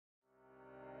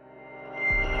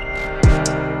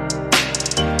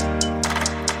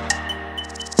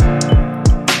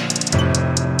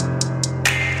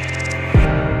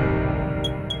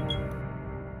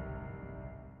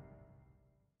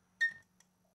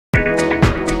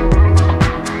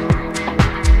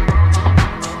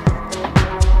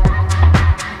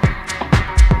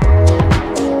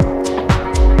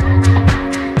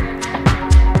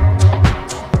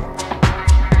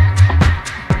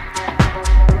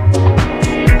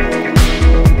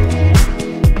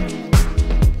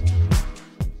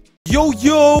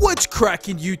Yo, what's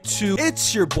cracking YouTube?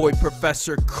 It's your boy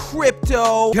Professor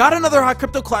Crypto. Got another hot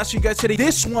crypto class for you guys today.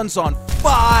 This one's on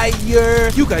fire.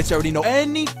 You guys already know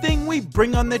anything we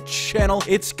bring on the channel,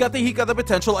 it's got the heat, got the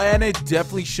potential, and it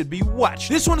definitely should be watched.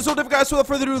 This one is so different, guys, so without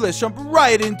further ado, let's jump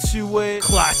right into it.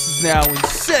 Class is now in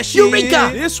session. Eureka!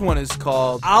 This one is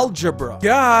called Algebra.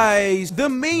 Guys, the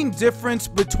main difference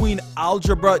between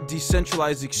Algebra,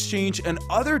 decentralized exchange, and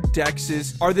other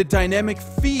dexes are the dynamic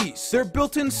fees, their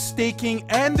built-in staking,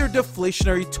 and their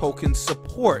deflationary token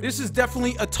support. This is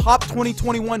definitely a top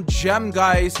 2021 gem,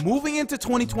 guys. Moving into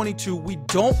 2022, we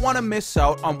don't want to miss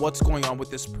out on what's going on with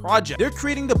this project. They're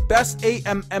creating the best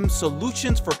AMM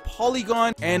solutions for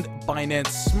Polygon and Binance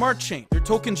Smart Chain. Their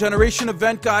token generation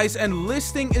event, guys, and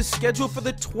listing is scheduled for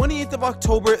the 28th of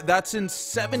October. That's in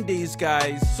 7 days,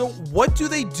 guys. So what do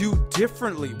they do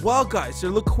differently? Well, guys,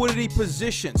 their liquidity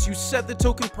positions. You set the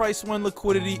token price when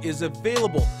liquidity is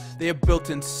available. They have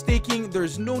built-in staking.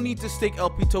 There's no need to stake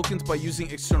LP tokens by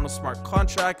using external smart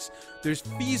contracts. There's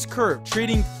fees curve.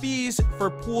 Trading fees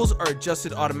for pools are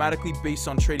adjusted automatically based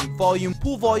on trading volume,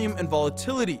 pool volume, and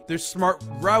volatility. There's smart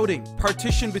routing,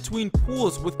 partition between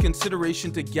pools with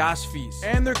consideration to gas fees.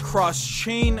 And their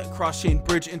cross-chain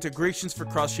bridge integrations for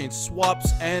cross-chain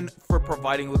swaps and for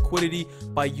providing liquidity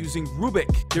by using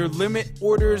Rubik. Their limit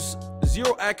orders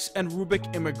 0x and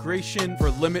Rubik immigration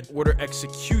for limit order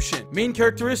execution. Main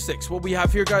characteristics, what we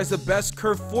have here, guys, the best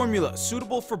curve formula,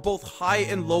 suitable for both high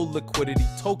and low liquidity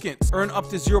tokens. Earn up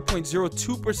to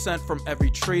 0.02% from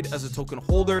every trade as a token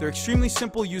holder. Their extremely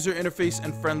simple user interface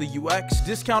and friendly UX.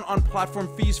 Discount on platform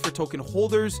fees for token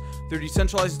holders. Their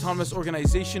decentralized autonomous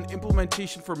organization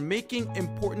implementation for making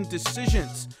important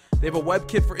decisions. They have a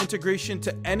WebKit for integration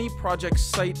to any project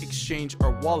site, exchange,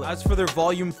 or wallet. As for their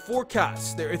volume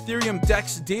forecasts, their Ethereum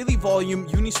DEX daily volume,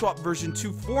 Uniswap version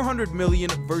 2, 400 million,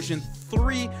 version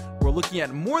 3, we're looking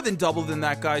at more than double than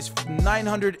that, guys,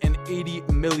 980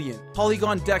 million.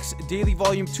 Polygon DEX daily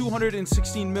volume,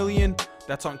 216 million.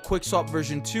 That's on QuickSwap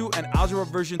version 2 and Algebra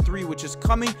version 3, which is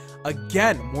coming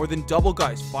again, more than double,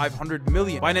 guys, 500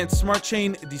 million. Binance Smart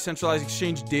Chain decentralized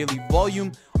exchange daily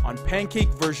volume on Pancake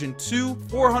version 2,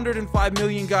 405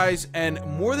 million, guys, and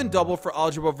more than double for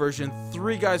Algebra version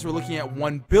 3, guys. We're looking at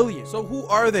 1 billion. So who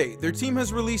are they? Their team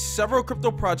has released several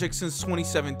crypto projects since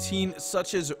 2017,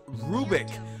 such as Rubik,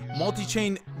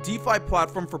 multi-chain DeFi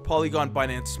platform for Polygon,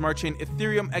 Binance Smart Chain,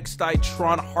 Ethereum, XDAI,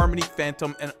 Tron, Harmony,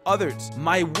 Phantom, and others.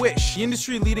 My Wish, the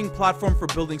industry-leading platform for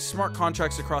building smart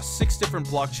contracts across 6 different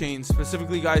blockchains,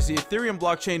 specifically, guys, the Ethereum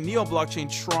blockchain, Neo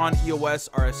blockchain, Tron, EOS,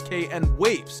 RSK, and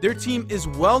Waves. Their team is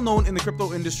well known in the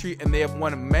crypto industry, and they have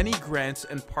won many grants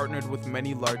and partnered with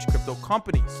many large crypto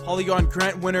companies. Polygon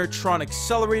grant winner, Tron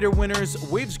Accelerator winners,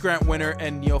 Waves grant winner,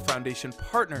 and Neo Foundation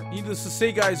partner. Needless to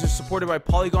say, guys, they're supported by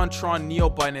Polygon, Tron, Neo,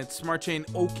 Binance Smart Chain,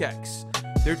 OKEX.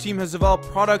 Their team has developed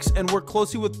products and worked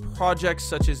closely with projects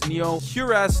such as Neo,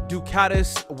 Curas,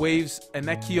 Ducatus, Waves,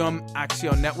 Enekium,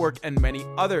 Axion Network, and many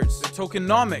others. The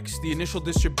tokenomics, the initial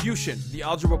distribution. The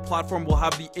Algebra platform will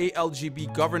have the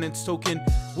ALGB governance token,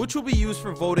 which will be used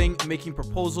for voting, making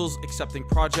proposals, accepting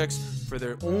projects for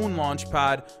their own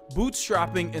launchpad,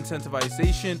 bootstrapping,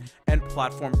 incentivization, and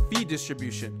platform fee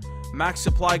distribution. Max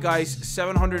supply, guys,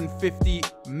 750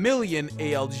 million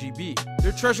ALGB.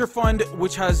 Their treasure fund,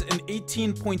 which has an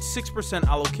 18.6%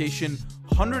 allocation,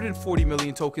 140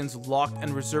 million tokens locked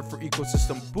and reserved for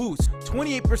ecosystem boost,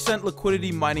 28%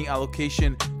 liquidity mining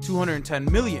allocation, 210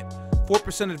 million.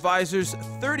 4% advisors,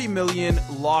 30 million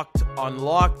locked,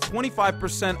 unlocked,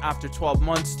 25% after 12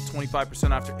 months,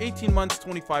 25% after 18 months,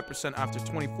 25% after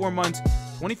 24 months,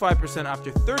 25%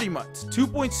 after 30 months.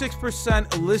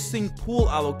 2.6% listing pool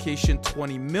allocation,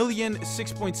 20 million,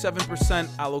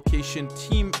 6.7% allocation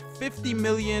team, 50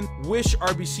 million, Wish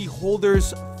RBC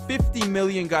holders, 50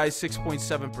 million, guys,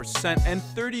 6.7%, and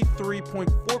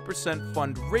 33.4%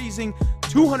 fundraising,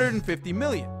 250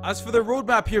 million. As for their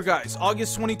roadmap here, guys,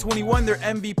 August 2021, their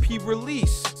MVP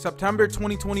release. September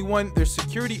 2021, their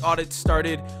security audit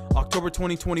started. October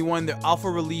 2021, their alpha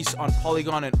release on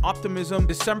Polygon and Optimism.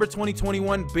 December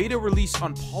 2021, beta release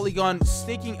on Polygon,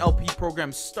 staking LP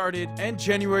program started. And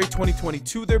January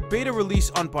 2022, their beta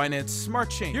release on Binance Smart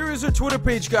Chain. Here is their Twitter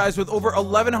page, guys, with over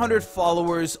 1,100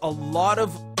 followers, a lot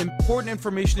of Important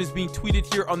information is being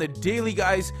tweeted here on the daily,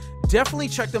 guys. Definitely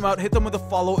check them out. Hit them with a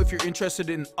follow if you're interested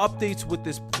in updates with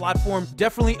this platform.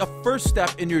 Definitely a first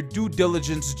step in your due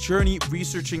diligence journey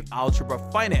researching algebra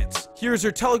finance. Here's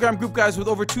your Telegram group, guys, with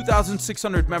over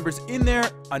 2,600 members in there.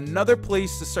 Another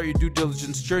place to start your due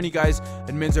diligence journey, guys.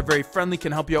 Admins are very friendly,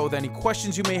 can help you out with any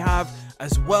questions you may have.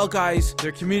 As well, guys,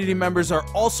 their community members are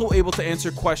also able to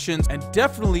answer questions and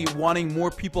definitely wanting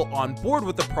more people on board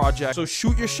with the project. So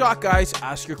shoot your shot, guys.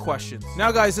 Ask your questions.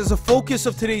 Now, guys, as a focus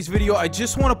of today's video, I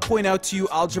just want to point out to you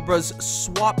Algebra's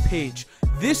swap page.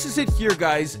 This is it here,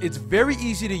 guys. It's very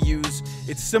easy to use.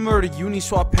 It's similar to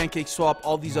Uniswap, PancakeSwap,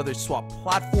 all these other swap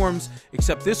platforms,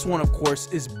 except this one, of course,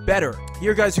 is better.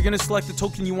 Here, guys, you're going to select the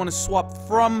token you want to swap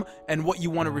from and what you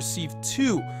want to receive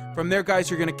to. From there, guys,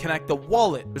 you're going to connect the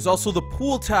wallet. There's also the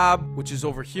pool tab, which is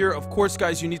over here. Of course,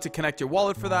 guys, you need to connect your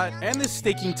wallet for that. And the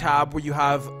staking tab, where you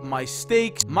have my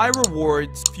stakes, my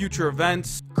rewards, future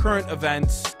events, current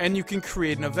events, and you can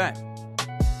create an event.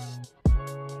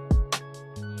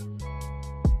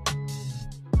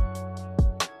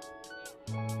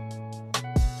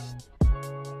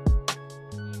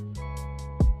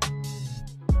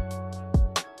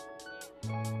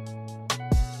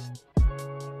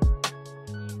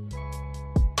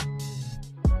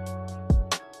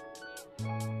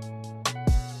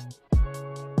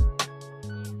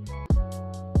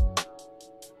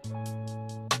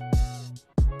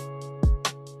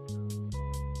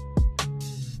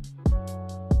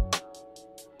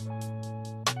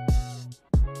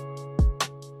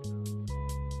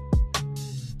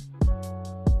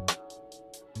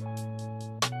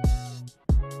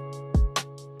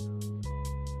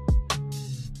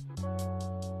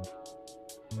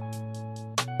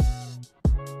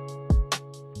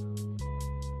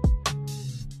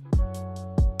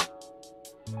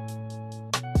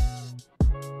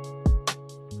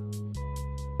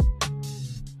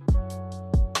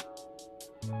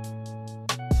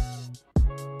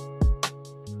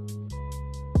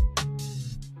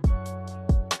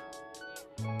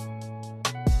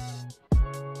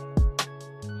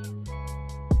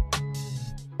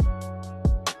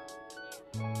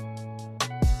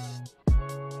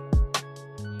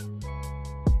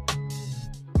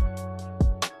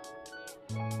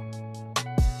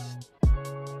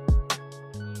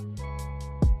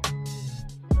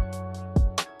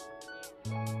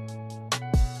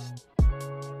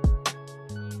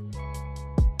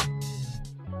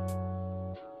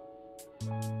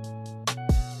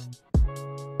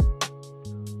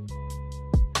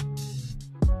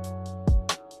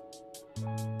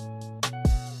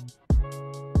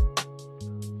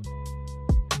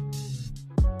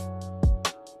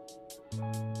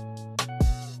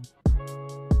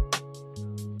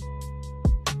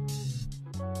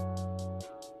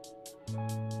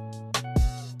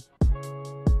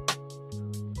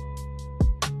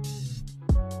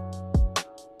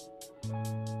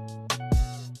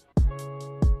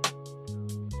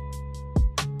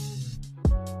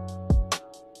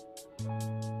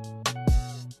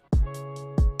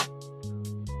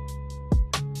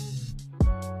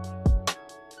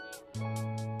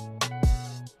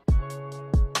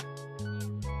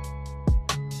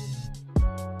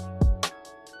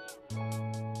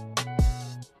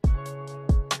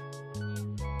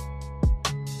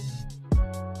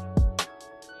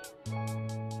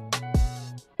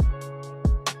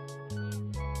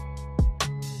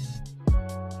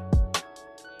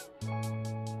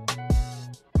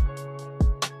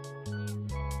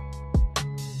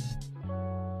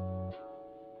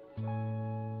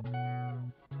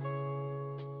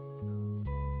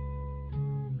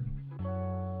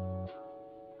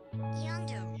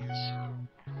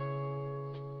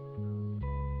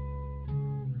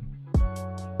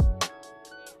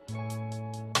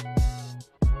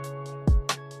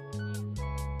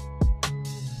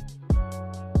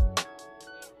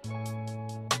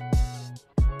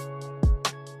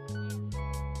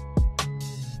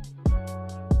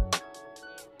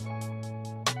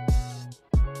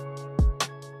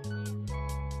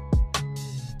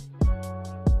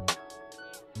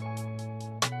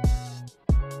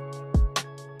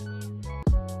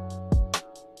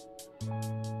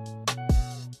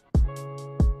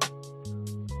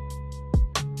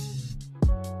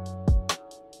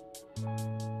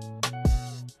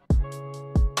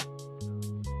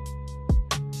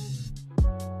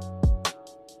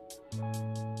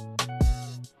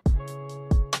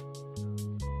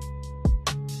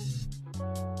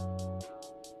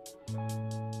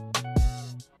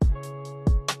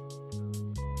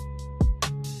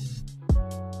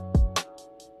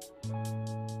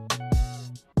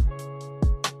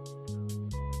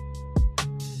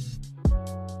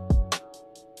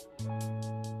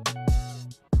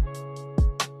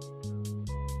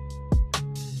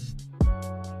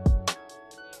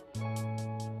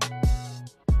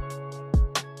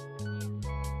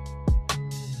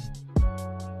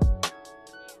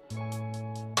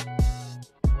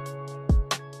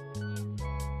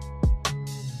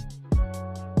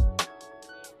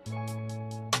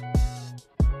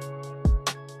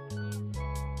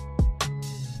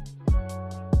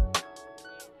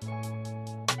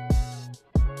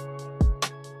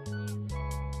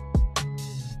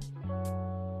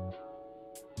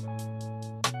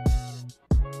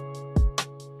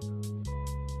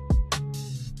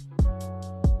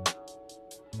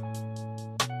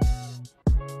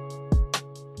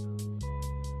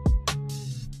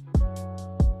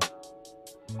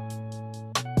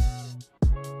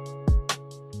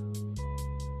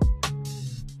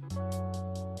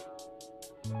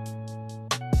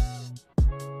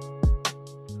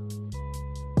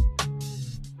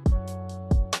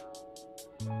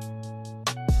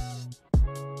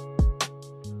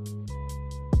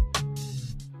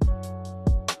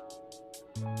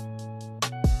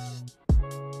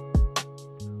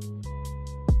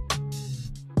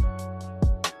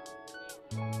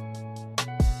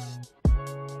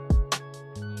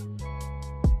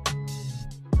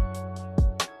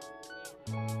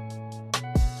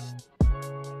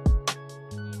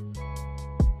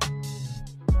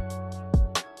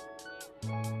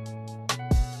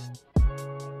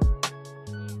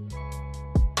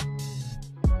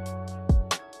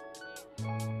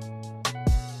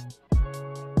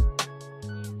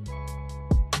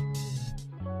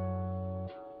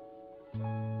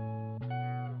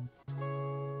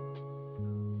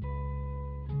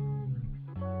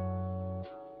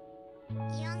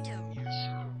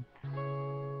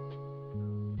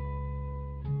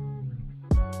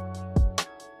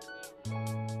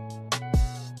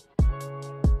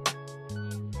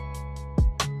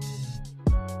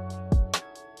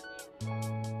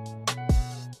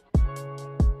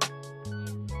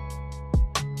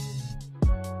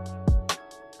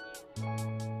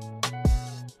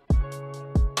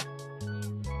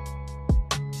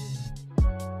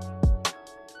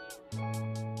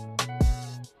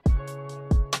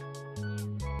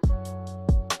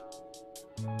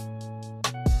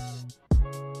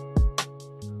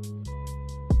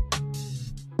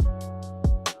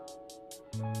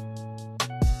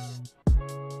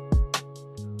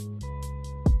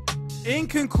 In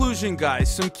conclusion,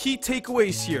 guys, some key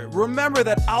takeaways here. Remember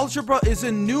that Algebra is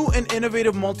a new and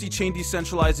innovative multi-chain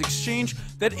decentralized exchange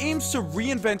that aims to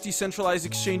reinvent decentralized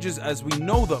exchanges as we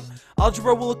know them.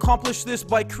 Algebra will accomplish this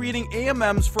by creating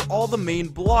AMMs for all the main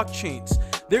blockchains.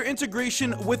 Their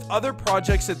integration with other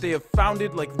projects that they have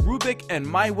founded like Rubik and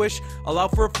MyWish allow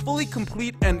for a fully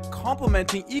complete and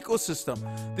complementing ecosystem.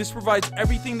 This provides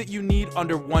everything that you need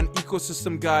under one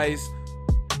ecosystem, guys.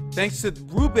 Thanks to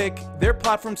Rubik, their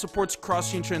platform supports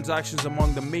cross-chain transactions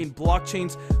among the main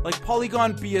blockchains like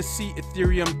Polygon, BSC,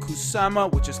 Ethereum,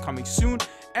 Kusama, which is coming soon,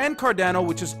 and Cardano,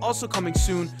 which is also coming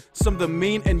soon. Some of the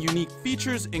main and unique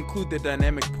features include the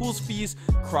dynamic pools fees,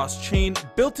 cross-chain,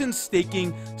 built-in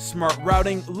staking, smart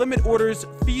routing, limit orders,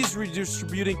 fees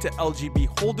redistributing to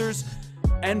LGB holders,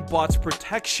 and bots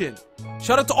protection.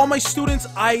 Shout out to all my students.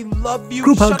 I love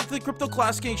you. Shout out to the Crypto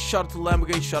Class Gang. Shout out to the Lambo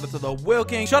Gang. Shout out to the Whale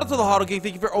Gang. Shout out to the Hodl Gang.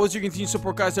 Thank you for always your continued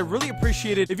support, guys. I really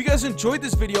appreciate it. If you guys enjoyed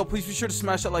this video, please be sure to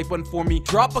smash that like button for me.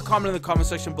 Drop a comment in the comment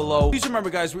section below. Please remember,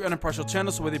 guys, we're an impartial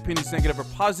channel, so whether your opinion is negative or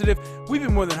positive, we'd be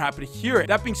more than happy to hear it.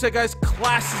 That being said, guys,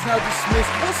 class is now dismissed.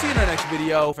 We'll see you in our next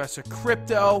video. Professor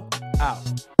Crypto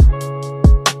out.